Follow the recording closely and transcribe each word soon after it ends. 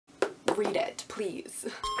read it, please.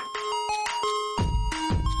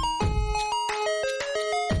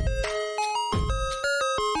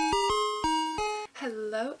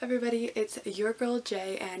 Hello everybody, it's your girl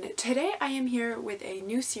Jay, and today I am here with a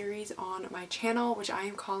new series on my channel which I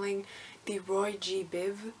am calling the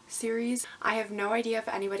Roygbiv series. I have no idea if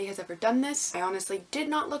anybody has ever done this. I honestly did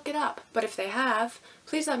not look it up, but if they have,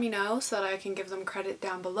 please let me know so that I can give them credit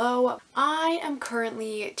down below. I am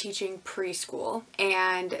currently teaching preschool,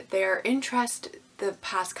 and their interest the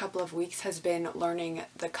past couple of weeks has been learning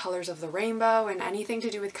the colors of the rainbow and anything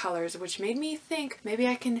to do with colors, which made me think maybe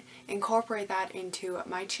I can incorporate that into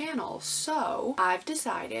my channel. So I've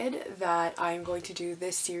decided that I'm going to do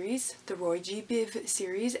this series, the Roygbiv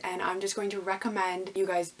series, and I'm just going to recommend you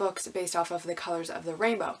guys books based off of the colors of the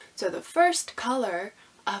rainbow. So the first color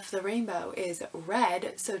of the rainbow is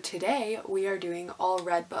red, so today we are doing all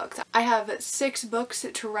red books. I have 6 books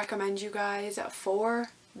to recommend you guys for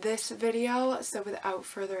this video, so without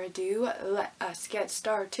further ado, let us get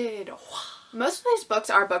started. Most of these books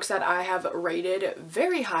are books that I have rated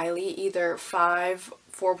very highly, either 5,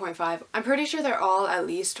 4.5. I'm pretty sure they're all at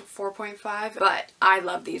least 4.5, but I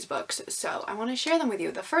love these books, so I want to share them with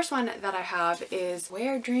you. The first one that I have is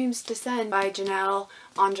Where Dreams Descend by Janelle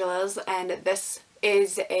Angeles, and this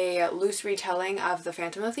is a loose retelling of The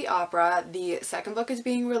Phantom of the Opera. The second book is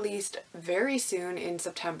being released very soon in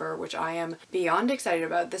September, which I am beyond excited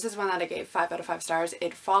about. This is one that I gave 5 out of 5 stars.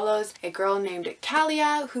 It follows a girl named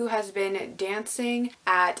Kalia who has been dancing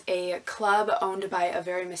at a club owned by a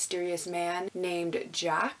very mysterious man named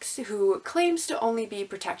Jax, who claims to only be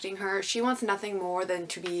protecting her. She wants nothing more than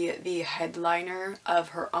to be the headliner of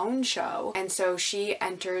her own show, and so she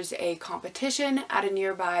enters a competition at a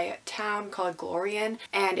nearby town called Gloria,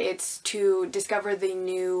 and it's to discover the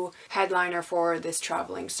new headliner for this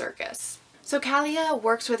traveling circus. So Kalia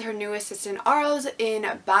works with her new assistant Aros in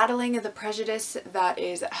battling the prejudice that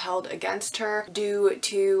is held against her due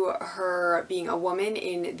to her being a woman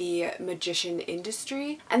in the magician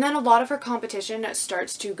industry. And then a lot of her competition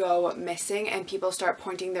starts to go missing, and people start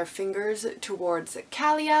pointing their fingers towards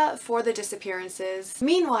Kalia for the disappearances.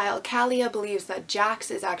 Meanwhile, Kalia believes that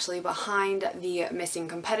Jax is actually behind the missing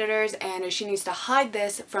competitors, and she needs to hide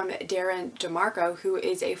this from Darren DeMarco, who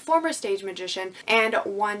is a former stage magician and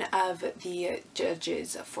one of the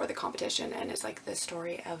judges for the competition, and it's like the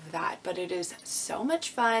story of that. But it is so much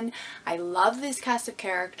fun. I love this cast of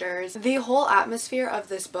characters. The whole atmosphere of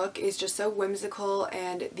this book is just so whimsical,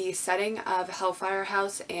 and the setting of Hellfire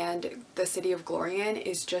House and the city of Glorian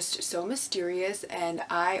is just so mysterious, and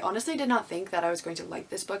I honestly did not think that I was going to like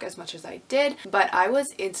this book as much as I did, but I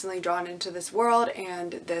was instantly drawn into this world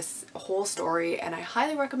and this whole story, and I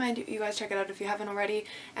highly recommend you guys check it out if you haven't already.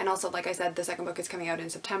 And also, like I said, the second book is coming out in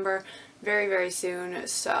September very soon,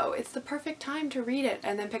 so it's the perfect time to read it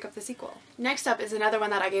and then pick up the sequel. Next up is another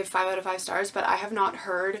one that I gave 5 out of 5 stars, but I have not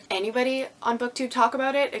heard anybody on BookTube talk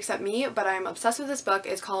about it except me, but I'm obsessed with this book.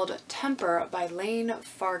 It's called Temper by Lane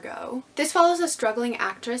Fargo. This follows a struggling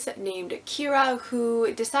actress named Kira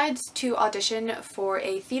who decides to audition for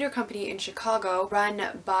a theater company in Chicago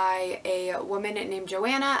run by a woman named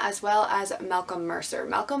Joanna, as well as Malcolm Mercer.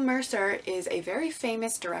 Malcolm Mercer is a very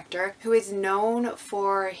famous director who is known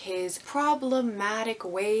for his problematic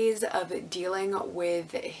ways of dealing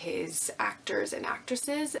with his actors and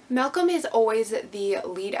actresses. Malcolm is always the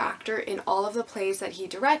lead actor in all of the plays that he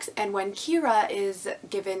directs, and when Kira is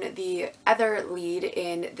given the other lead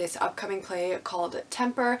in this upcoming play called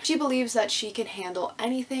Temper, she believes that she can handle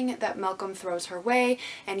anything that Malcolm throws her way,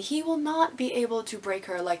 and he will not be able to break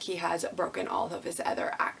her like he has broken all of his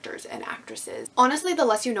other actors and actresses. Honestly, the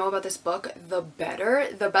less you know about this book, the better.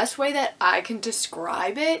 The best way that I can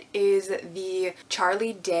describe it is the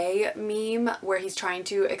Charlie Day meme where he's trying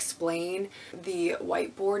to explain the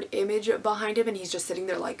whiteboard image behind him and he's just sitting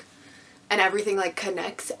there like, and everything like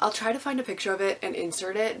connects. I'll try to find a picture of it and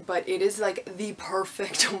insert it, but it is like the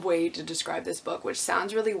perfect way to describe this book, which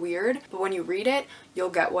sounds really weird, but when you read it, you'll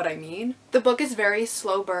get what I mean. The book is very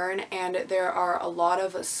slow burn, and there are a lot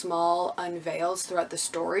of small unveils throughout the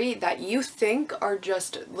story that you think are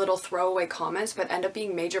just little throwaway comments but end up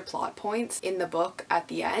being major plot points in the book at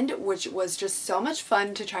the end, which was just so much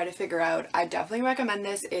fun to try to figure out. I definitely recommend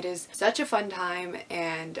this. It is such a fun time,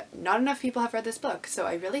 and not enough people have read this book, so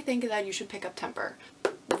I really think that you should pick up Temper.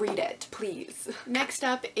 read it, please. Next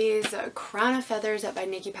up is Crown of Feathers by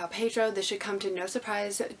Nikki Palpetro. This should come to no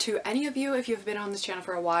surprise to any of you if you've been on this channel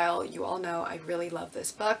for a while. You all know I really love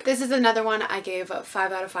this book. This is another one I gave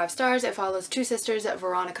 5 out of 5 stars. It follows two sisters,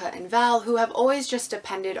 Veronica and Val, who have always just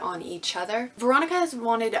depended on each other. Veronica has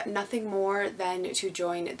wanted nothing more than to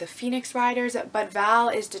join the Phoenix Riders, but Val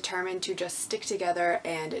is determined to just stick together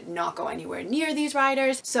and not go anywhere near these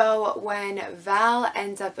riders. So when Val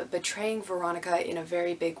ends up betraying Veronica in a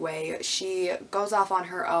very big way, she goes off on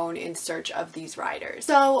her own in search of these riders.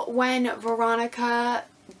 So when Veronica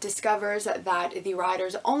discovers that the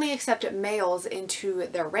riders only accept males into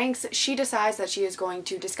their ranks, she decides that she is going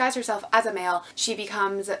to disguise herself as a male. She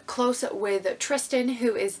becomes close with Tristan,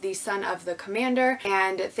 who is the son of the commander,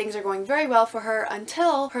 and things are going very well for her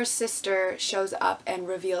until her sister shows up and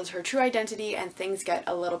reveals her true identity, and things get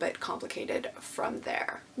a little bit complicated from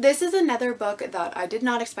there. This is another book that I did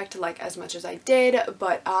not expect to like as much as I did,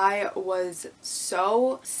 but I was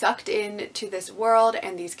so sucked into this world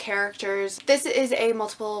and these characters. This is a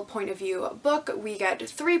multiple point of view book. We get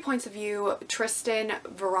 3 points of view: Tristan,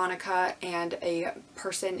 Veronica, and a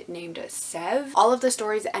person named Sev. All of the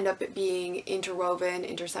stories end up being interwoven,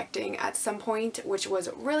 intersecting at some point, which was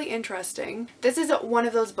really interesting. This is one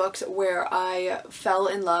of those books where I fell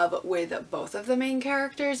in love with both of the main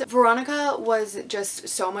characters. Veronica was just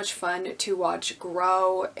so much fun to watch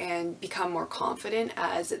grow and become more confident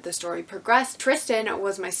as the story progressed. Tristan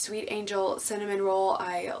was my sweet angel cinnamon roll.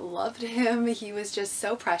 I loved him. He was just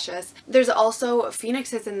so precious. There's also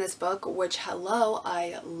phoenixes in this book, which, hello,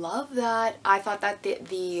 I love that. I thought that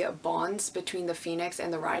the bonds between the phoenix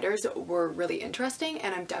and the riders were really interesting,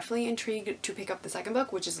 and I'm definitely intrigued to pick up the second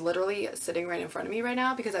book, which is literally sitting right in front of me right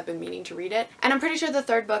now because I've been meaning to read it. And I'm pretty sure the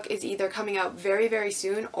third book is either coming out very, very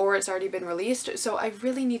soon or it's already been released, so I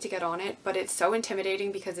really need to get on it, but it's so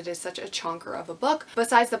intimidating because it is such a chonker of a book.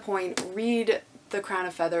 Besides the point, read The Crown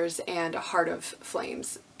of Feathers and Heart of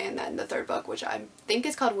Flames, and then the third book, which I think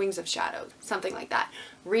is called Wings of Shadows, something like that.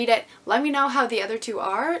 Read it. Let me know how the other two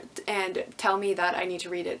are and tell me that I need to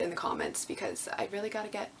read it in the comments because I really gotta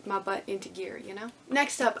get my butt into gear, you know?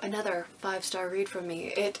 Next up, another 5-star read from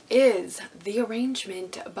me. It is The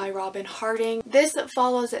Arrangement by Robin Harding. This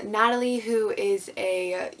follows Natalie, who is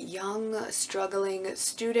a young, struggling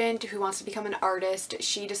student who wants to become an artist.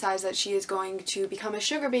 She decides that she is going to become a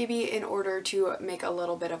sugar baby in order to make a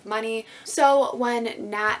little bit of money. So when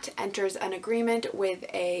Nat enters an agreement with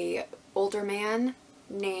a older man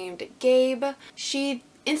named Gabe, she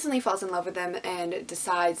instantly falls in love with him and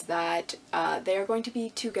decides that they are going to be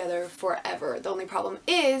together forever. The only problem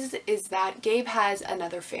is that Gabe has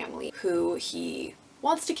another family who he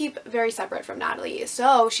wants to keep very separate from Natalie.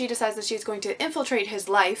 So she decides that she's going to infiltrate his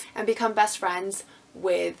life and become best friends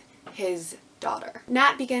with his daughter.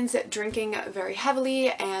 Nat begins drinking very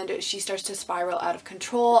heavily and she starts to spiral out of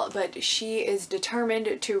control, but she is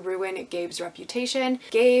determined to ruin Gabe's reputation.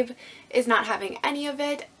 Gabe is not having any of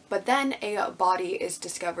it, but then a body is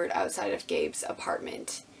discovered outside of Gabe's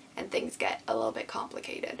apartment and things get a little bit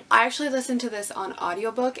complicated. I actually listened to this on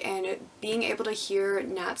audiobook, and being able to hear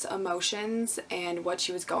Nat's emotions and what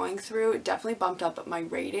she was going through definitely bumped up my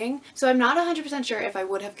rating. So I'm not 100% sure if I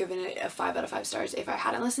would have given it a 5 out of 5 stars if I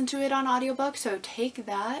hadn't listened to it on audiobook, so take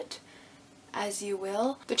that as you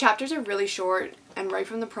will. The chapters are really short, and right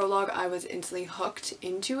from the prologue I was instantly hooked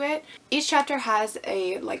into it. Each chapter has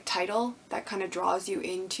a title that kind of draws you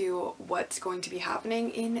into what's going to be happening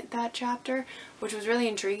in that chapter, which was really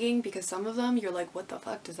intriguing because some of them you're like, what the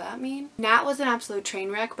fuck does that mean? Nat was an absolute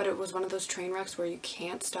train wreck, but it was one of those train wrecks where you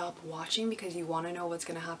can't stop watching because you want to know what's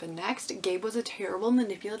going to happen next. Gabe was a terrible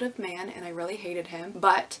manipulative man and I really hated him,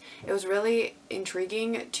 but it was really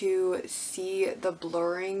intriguing to see the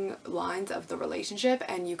blurring lines of the relationship,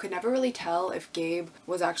 and you could never really tell if Gabe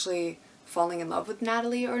was actually falling in love with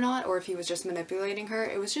Natalie or not, or if he was just manipulating her.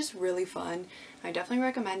 It was just really fun. I definitely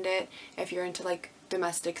recommend it if you're into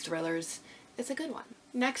domestic thrillers. It's a good one.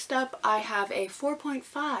 Next up, I have a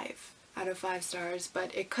 4.5 out of 5 stars,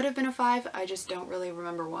 but it could have been a 5. I just don't really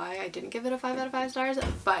remember why I didn't give it a 5 out of 5 stars,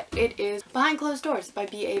 but it is Behind Closed Doors by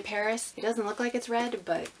B.A. Paris. It doesn't look like it's red,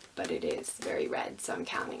 but it is very red, so I'm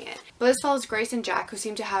counting it. But this follows Grace and Jack, who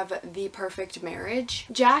seem to have the perfect marriage.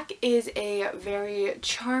 Jack is a very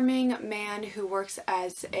charming man who works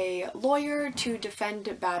as a lawyer to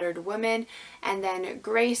defend battered women, and then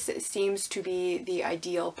Grace seems to be the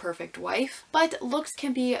ideal perfect wife, but looks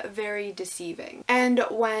can be very deceiving. And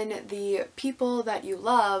when the people that you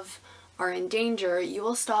love are in danger, you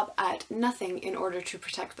will stop at nothing in order to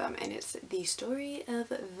protect them, and it's the story of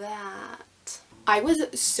that. I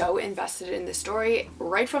was so invested in the story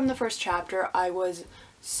right from the first chapter. I was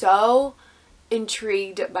so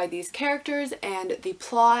intrigued by these characters and the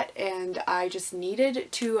plot, and I just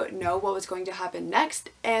needed to know what was going to happen next,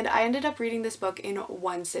 and I ended up reading this book in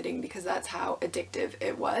one sitting because that's how addictive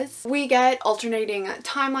it was. We get alternating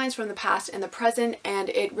timelines from the past and the present, and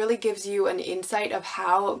it really gives you an insight of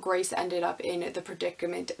how Grace ended up in the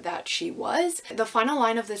predicament that she was. The final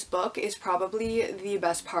line of this book is probably the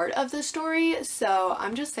best part of the story, so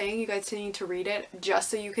I'm just saying you guys need to read it just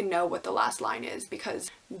so you can know what the last line is, because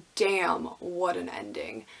damn, what an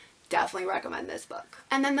ending. Definitely recommend this book.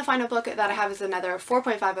 And then the final book that I have is another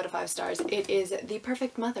 4.5 out of 5 stars. It is The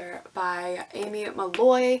Perfect Mother by Amy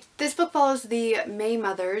Malloy. This book follows the May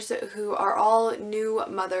mothers, who are all new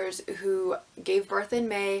mothers who gave birth in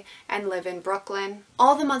May and live in Brooklyn.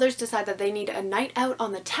 All the mothers decide that they need a night out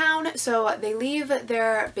on the town, so they leave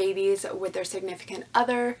their babies with their significant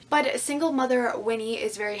other. But single mother Winnie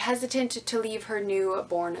is very hesitant to leave her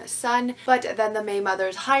newborn son, but then the May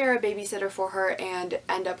mothers hire a babysitter for her and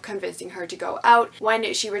end up convincing her to go out.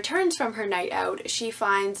 When she returns from her night out, she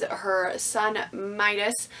finds her son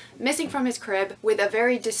Midas missing from his crib with a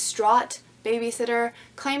very distraught babysitter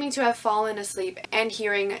claiming to have fallen asleep and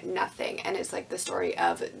hearing nothing, and it's like the story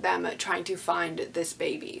of them trying to find this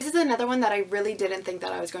baby. This is another one that I really didn't think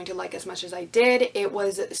that I was going to like as much as I did. It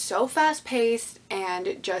was so fast-paced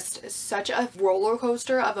and just such a roller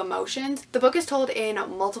coaster of emotions. The book is told in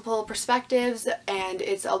multiple perspectives, and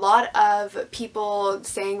it's a lot of people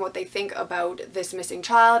saying what they think about this missing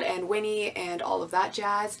child and Winnie and all of that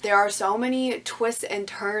jazz. There are so many twists and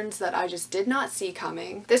turns that I just did not see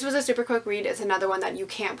coming. This was a super quick read. It's another one that you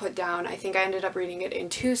can't put down. I think I ended up reading it in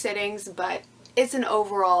 2 sittings, but it's an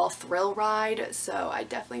overall thrill ride, so I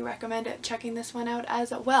definitely recommend checking this one out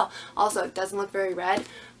as well. Also, it doesn't look very red,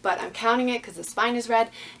 but I'm counting it because the spine is red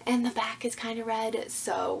and the back is kind of red,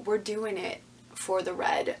 so we're doing it for the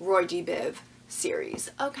red Roygbiv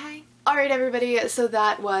series, okay? Alright everybody, so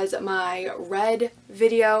that was my red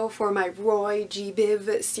video for my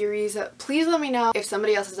Roygbiv series. Please let me know if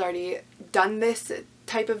somebody else has already done this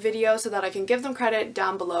type of video so that I can give them credit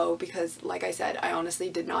down below, because like I said, I honestly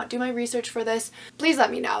did not do my research for this. Please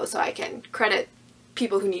let me know so I can credit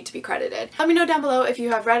people who need to be credited. Let me know down below if you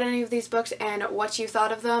have read any of these books and what you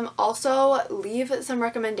thought of them. Also, leave some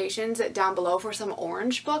recommendations down below for some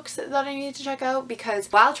orange books that I need to check out, because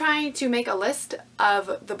while trying to make a list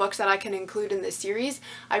of the books that I can include in this series,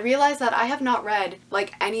 I realized that I have not read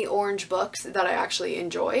like any orange books that I actually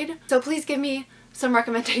enjoyed. So please give me some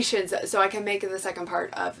recommendations so I can make the second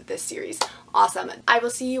part of this series. Awesome. I will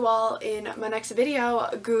see you all in my next video.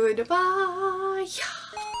 Goodbye.